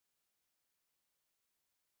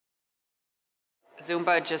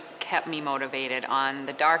Zumba just kept me motivated on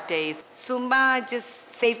the dark days. Zumba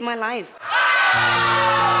just saved my life.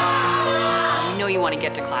 You know you want to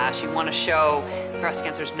get to class, you want to show breast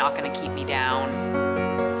cancer is not going to keep me down.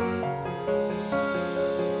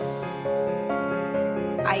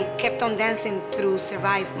 I kept on dancing to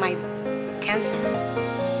survive my cancer.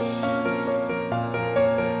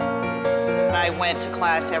 I went to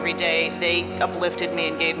class every day. They uplifted me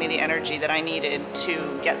and gave me the energy that I needed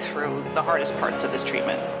to get through the hardest parts of this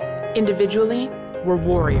treatment. Individually, we're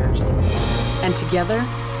warriors, and together,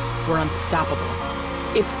 we're unstoppable.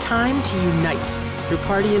 It's time to unite through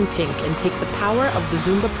Party in Pink and take the power of the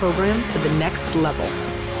Zumba program to the next level.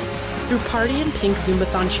 Through Party in Pink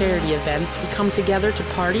Zumbathon charity events, we come together to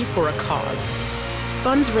party for a cause.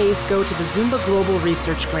 Funds raised go to the Zumba Global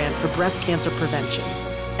Research Grant for Breast Cancer Prevention,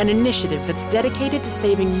 an initiative that's dedicated to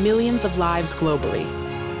saving millions of lives globally.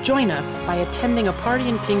 Join us by attending a Party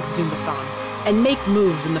in Pink Zumbathon and make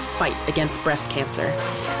moves in the fight against breast cancer.